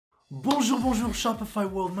Bonjour Shopify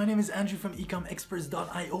world, my name is Andrew from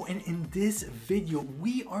EcomExperts.io, and in this video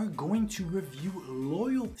we are going to review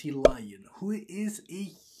LOYALTYLION, who is a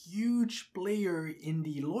huge player in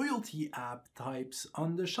the loyalty app types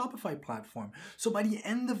on the Shopify platform. So by the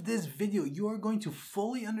end of this video, you are going to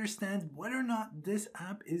fully understand whether or not this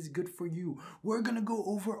app is good for you. We're gonna go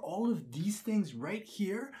over all of these things right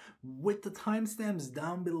here with the timestamps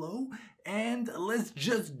down below, and let's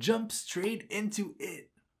just jump straight into it.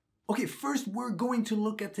 Okay, first we're going to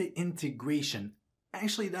look at the integration.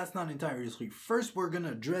 Actually, that's not entirely. First, we're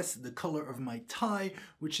gonna address the color of my tie,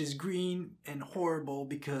 which is green and horrible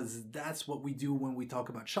because that's what we do when we talk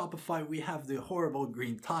about Shopify. We have the horrible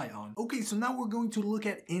green tie on. Okay, so now we're going to look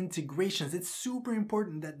at integrations. It's super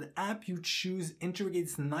important that the app you choose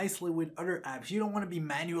integrates nicely with other apps. You don't want to be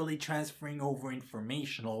manually transferring over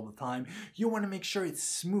information all the time. You want to make sure it's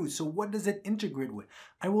smooth. So what does it integrate with?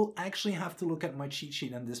 I will actually have to look at my cheat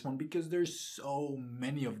sheet on this one because there's so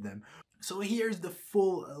many of them. So here's the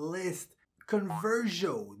full list: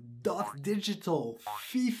 Convergio, Digital,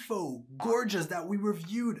 FIFO, Gorgeous that we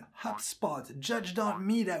reviewed, HubSpot,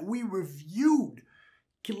 Judge.me that we reviewed,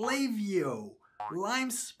 Klaviyo,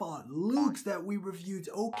 LimeSpot, Lux that we reviewed,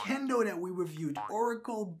 Okendo that we reviewed,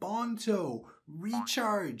 Oracle Bonto,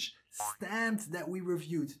 Recharge, Stamped that we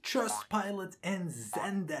reviewed, Trustpilot, and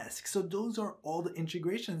Zendesk. So those are all the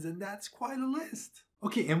integrations, and that's quite a list.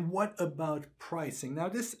 Okay, and what about pricing? Now,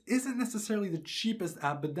 this isn't necessarily the cheapest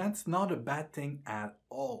app, but that's not a bad thing at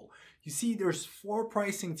all. You see, there's 4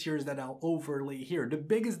 pricing tiers that I'll overlay here. The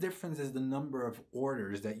biggest difference is the number of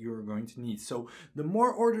orders that you're going to need. So the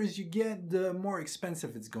more orders you get, the more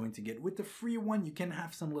expensive it's going to get. With the free one, you can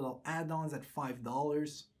have some little add-ons at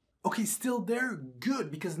 $5. Okay, still there? Good,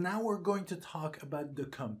 because now we're going to talk about the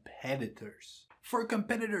competitors. For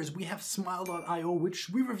competitors, we have Smile.io, which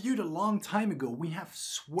we reviewed a long time ago. We have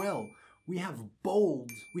Swell, we have Bold,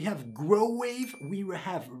 we have GrowWave, we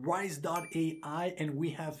have Rise.ai, and we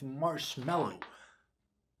have Marshmallow.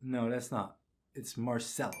 No, that's not. It's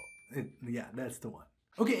Marcello. Yeah, that's the one.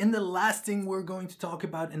 Okay, and the last thing we're going to talk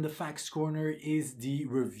about in the facts corner is the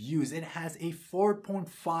reviews. It has a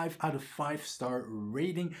 4.5 out of 5-star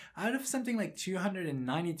rating out of something like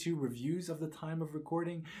 292 reviews of the time of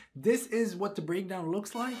recording. This is what the breakdown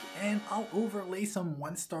looks like, and I'll overlay some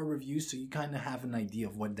 1-star reviews so you kind of have an idea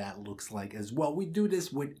of what that looks like as well. We do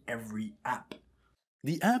this with every app.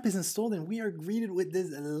 The app is installed and we are greeted with this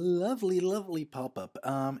lovely pop-up,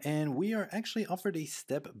 and we are actually offered a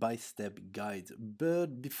step-by-step guide.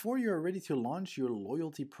 But before you're ready to launch your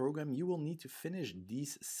loyalty program, you will need to finish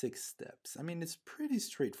these 6 steps. I mean, it's pretty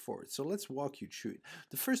straightforward, so let's walk you through it.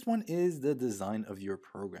 The first one is the design of your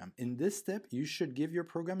program. In this step, you should give your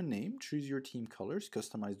program a name, choose your theme colors,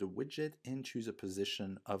 customize the widget, and choose a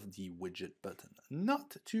position of the widget button.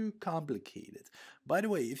 Not too complicated. By the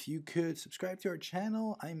way, if you could subscribe to our channel,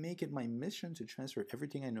 I make it my mission to transfer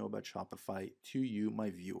everything I know about Shopify to you, my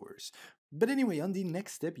viewers. But anyway, on the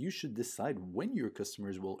next step, you should decide when your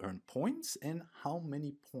customers will earn points and how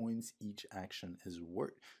many points each action is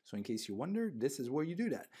worth. So in case you wonder, this is where you do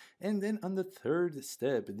that. And then on the third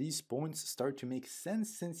step, these points start to make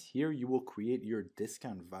sense, since here you will create your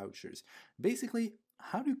discount vouchers. Basically,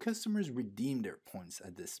 how do customers redeem their points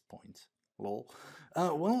at this point?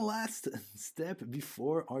 One last step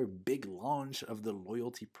before our big launch of the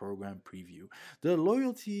loyalty program preview. The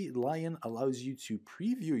LOYALTYLION allows you to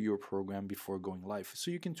preview your program before going live, so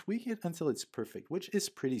you can tweak it until it's perfect, which is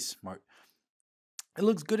pretty smart. It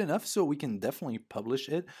looks good enough, so we can definitely publish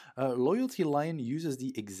it. LOYALTYLION uses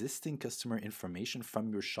the existing customer information from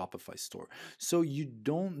your Shopify store, so you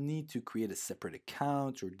don't need to create a separate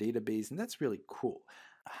account or database, and that's really cool.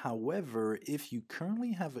 However, if you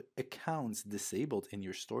currently have accounts disabled in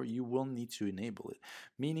your store, you will need to enable it,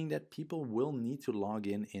 meaning that people will need to log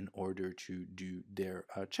in order to do their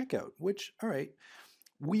checkout, which, all right.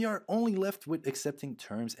 We are only left with accepting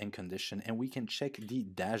terms and conditions, and we can check the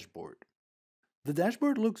dashboard. The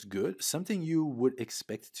dashboard looks good, something you would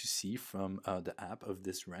expect to see from the app of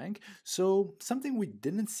this rank. So something we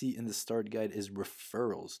didn't see in the start guide is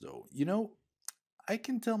referrals, though. You know, I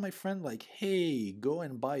can tell my friend like, hey, go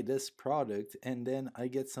and buy this product, and then I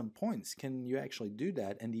get some points. Can you actually do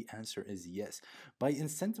that? And the answer is yes. By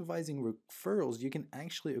incentivizing referrals, you can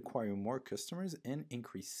actually acquire more customers and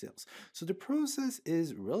increase sales. So the process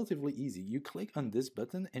is relatively easy. You click on this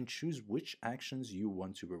button and choose which actions you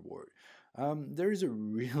want to reward. There is a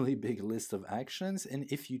really big list of actions, and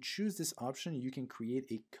if you choose this option, you can create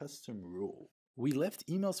a custom rule. We left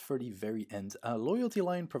emails for the very end.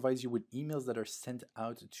 LoyaltyLion provides you with emails that are sent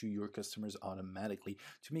out to your customers automatically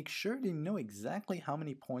to make sure they know exactly how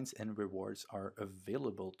many points and rewards are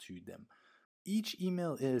available to them. Each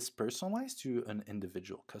email is personalized to an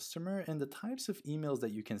individual customer, and the types of emails that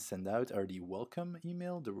you can send out are the welcome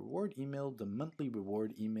email, the reward email, the monthly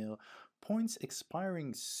reward email, points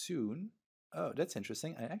expiring soon. Oh, that's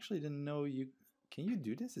interesting. I actually didn't know you. Can you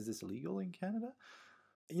do this? Is this legal in Canada?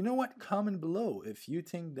 You know what? Comment below if you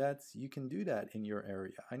think that you can do that in your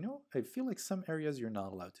area. I feel like some areas you're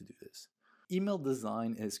not allowed to do this. Email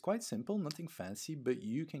design is quite simple, nothing fancy, but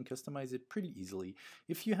you can customize it pretty easily.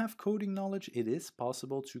 If you have coding knowledge, it is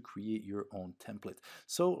possible to create your own template.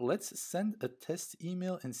 So let's send a test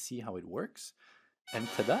email and see how it works. And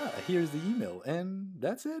ta-da, here's the email, and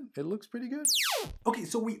that's it. It looks pretty good. Okay,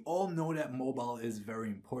 so we all know that mobile is very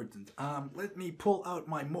important. Let me pull out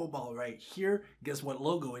my mobile right here. Guess what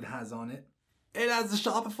logo it has on it? It has the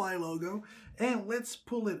Shopify logo. And let's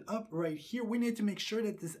pull it up right here. We need to make sure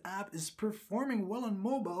that this app is performing well on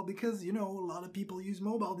mobile because, you know, a lot of people use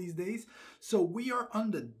mobile these days. So we are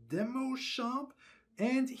on the demo shop,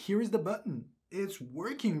 and here is the button. It's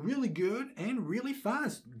working really good and really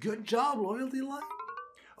fast. Good job, LoyaltyLion.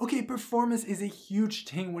 Okay, performance is a huge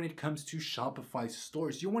thing when it comes to Shopify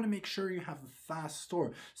stores. You want to make sure you have a fast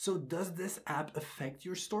store. So does this app affect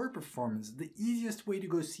your store performance? The easiest way to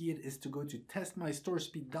go see it is to go to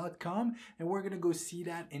testmystorespeed.com, and we're going to go see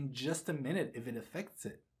that in just a minute if it affects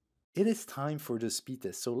it. It is time for the speed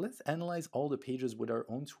test, so let's analyze all the pages with our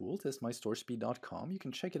own tool, testmystorespeed.com. You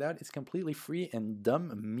can check it out, it's completely free, and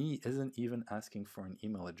dumb me isn't even asking for an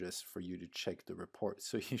email address for you to check the report,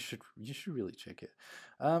 so you should really check it.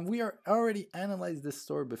 We are already analyzed this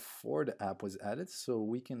store before the app was added, so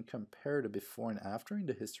we can compare the before and after in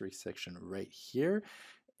the history section right here.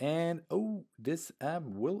 And oh, this app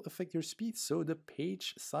will affect your speed, so the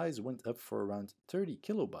page size went up for around 30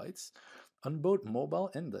 kilobytes on both mobile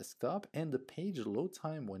and desktop, and the page load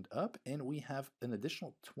time went up, and we have an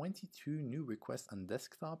additional 22 new requests on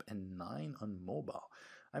desktop and 9 on mobile.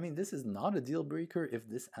 I mean, this is not a deal breaker if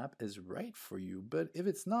this app is right for you, but if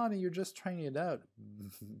it's not and you're just trying it out,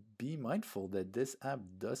 be mindful that this app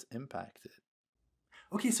does impact it.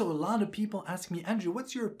 Okay, so a lot of people ask me, Andrew,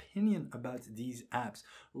 what's your opinion about these apps?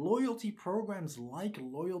 Loyalty programs like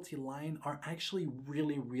LoyaltyLion are actually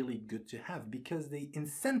really good to have because they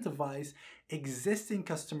incentivize existing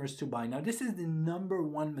customers to buy. Now, this is the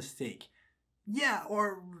 #1 mistake. Yeah,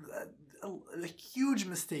 or a huge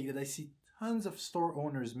mistake that I see tons of store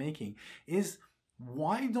owners making is,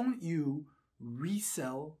 why don't you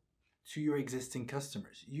resell to your existing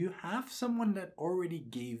customers? You have someone that already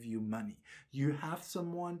gave you money. You have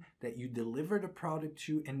someone that you deliver the product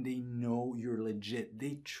to and they know you're legit.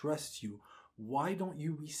 They trust you. Why don't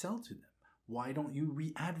you resell to them? Why don't you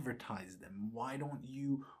re-advertise them? Why don't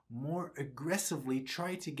you more aggressively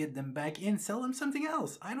try to get them back in? Sell them something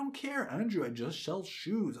else. I don't care. Andrew, I just sell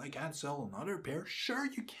shoes. I can't sell another pair. Sure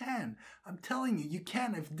you can. I'm telling you, you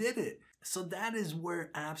can. I've did it. So that is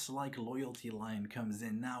where apps like LoyaltyLion comes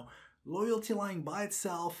in. Now, LoyaltyLion by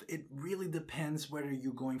itself, it really depends whether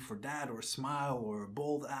you're going for that or Smile or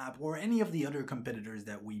Bold app or any of the other competitors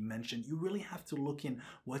that we mentioned. You really have to look in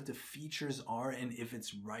what the features are and if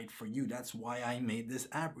it's right for you. That's why I made this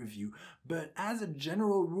app review. But as a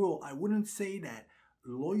general rule, I wouldn't say that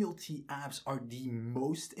loyalty apps are the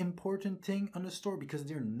most important thing on the store, because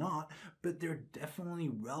they're not, but they're definitely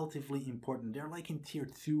relatively important. They're like in tier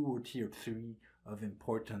 2 or tier 3 of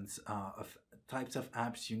importance of types of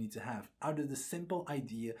apps you need to have, out of the simple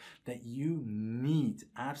idea that you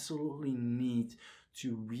absolutely need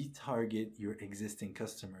to retarget your existing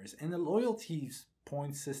customers. And the loyalty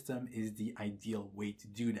point system is the ideal way to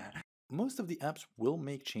do that. Most of the apps will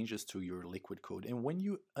make changes to your liquid code, and when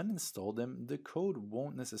you uninstall them, the code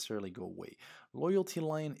won't necessarily go away.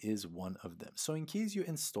 LoyaltyLion is one of them. So in case you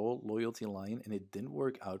install LoyaltyLion and it didn't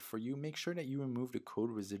work out for you, make sure that you remove the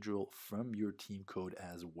code residual from your team code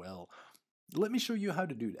as well. Let me show you how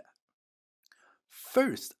to do that.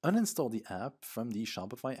 First, uninstall the app from the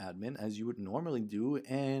Shopify admin as you would normally do,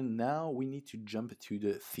 and now we need to jump to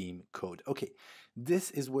the theme code. Okay,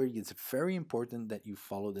 this is where it's very important that you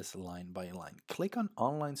follow this line by line. Click on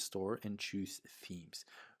Online Store and choose Themes.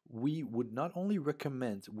 We would not only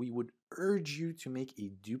recommend, we would urge you to make a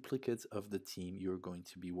duplicate of the theme you're going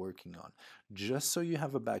to be working on, just so you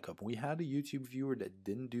have a backup. We had a YouTube viewer that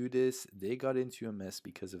didn't do this. They got into a mess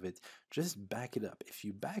because of it. Just back it up. If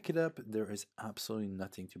you back it up, there is absolutely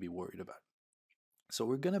nothing to be worried about. So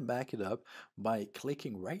we're going to back it up by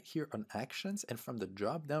clicking right here on Actions, and from the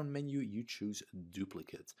drop-down menu, you choose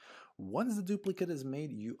Duplicate. Once the duplicate is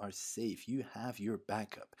made, you are safe. You have your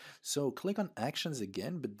backup. So click on Actions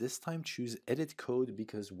again, but this time choose Edit Code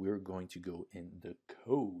because we're going to go in the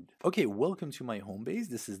code. Okay, welcome to my home base.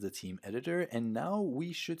 This is the theme editor, and now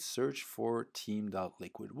we should search for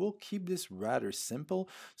theme.liquid. We'll keep this rather simple.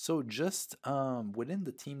 So just within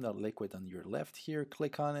the theme.liquid on your left here,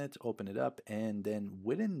 click on it, open it up, and then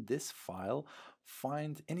within this file,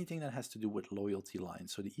 find anything that has to do with loyalty line.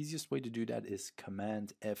 So the easiest way to do that is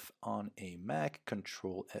Command F on a Mac,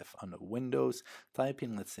 Control F on a Windows, type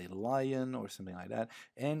in, let's say, Lion or something like that,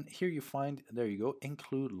 and here you find, there you go,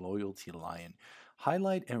 include loyalty line.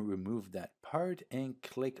 Highlight and remove that part and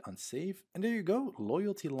click on save, and there you go,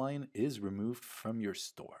 loyalty line is removed from your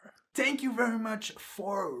store. Thank you very much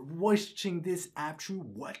for watching this app through.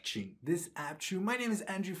 My name is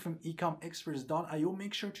Andrew from EcomExperts.io.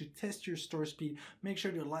 Make sure to test your store speed. Make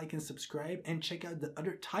sure to like and subscribe and check out the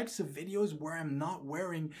other types of videos where I'm not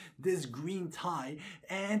wearing this green tie.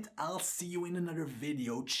 And I'll see you in another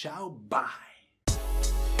video. Ciao, bye.